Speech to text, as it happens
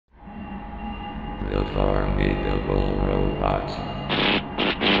The formidable robots.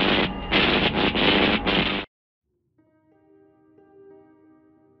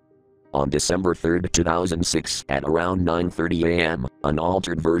 On December 3, 2006, at around 9:30 a.m., an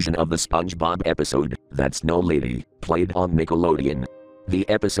altered version of the SpongeBob episode, That's No Lady, played on Nickelodeon. The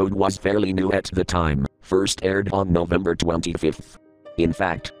episode was fairly new at the time, first aired on November 25th. In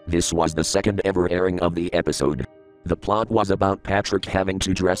fact, this was the second ever airing of the episode. The plot was about Patrick having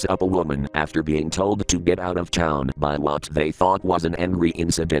to dress up a woman after being told to get out of town by what they thought was an angry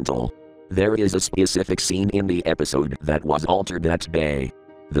incidental. There is a specific scene in the episode that was altered that day.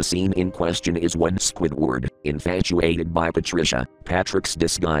 The scene in question is when Squidward, infatuated by Patricia, Patrick's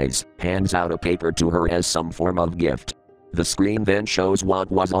disguise, hands out a paper to her as some form of gift. The screen then shows what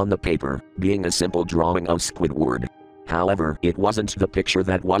was on the paper, being a simple drawing of Squidward. However, it wasn't the picture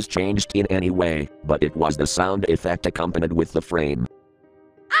that was changed in any way, but it was the sound effect accompanied with the frame.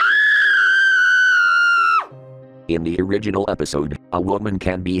 In the original episode, a woman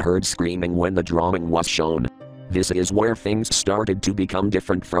can be heard screaming when the drawing was shown. This is where things started to become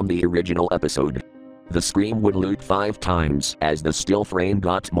different from the original episode. The scream would loop 5 times as the still frame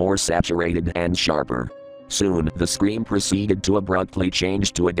got more saturated and sharper. Soon, the scream proceeded to abruptly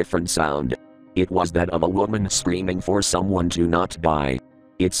change to a different sound. It was that of a woman screaming for someone to not die.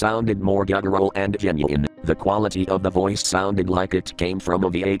 It sounded more guttural and genuine. The quality of the voice sounded like it came from a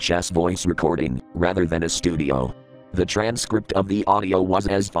VHS voice recording, rather than a studio. The transcript of the audio was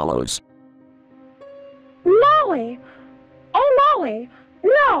as follows. Molly! Oh, Molly!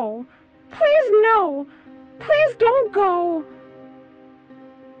 No! Please, no! Please don't go!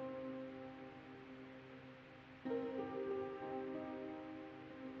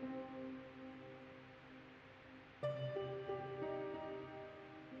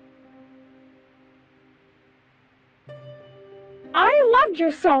 I loved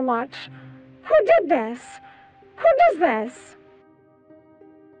you so much. Who did this? Who does this?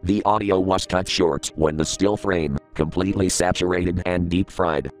 The audio was cut short when the still frame, completely saturated and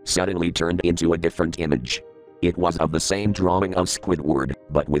deep-fried, suddenly turned into a different image. It was of the same drawing of Squidward,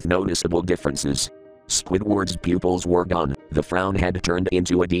 but with noticeable differences. Squidward's pupils were gone, the frown had turned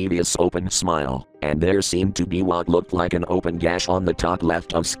into a devious open smile, and there seemed to be what looked like an open gash on the top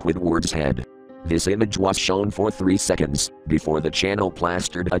left of Squidward's head. This image was shown for 3 seconds, before the channel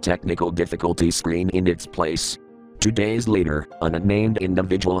plastered a technical difficulty screen in its place. 2 days later, an unnamed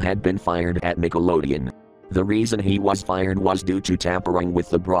individual had been fired at Nickelodeon. The reason he was fired was due to tampering with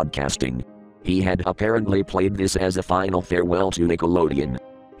the broadcasting. He had apparently played this as a final farewell to Nickelodeon.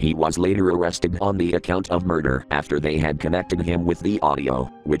 He was later arrested on the account of murder after they had connected him with the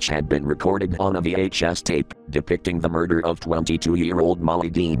audio, which had been recorded on a VHS tape, depicting the murder of 22-year-old Molly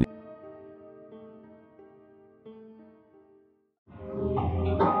Dean.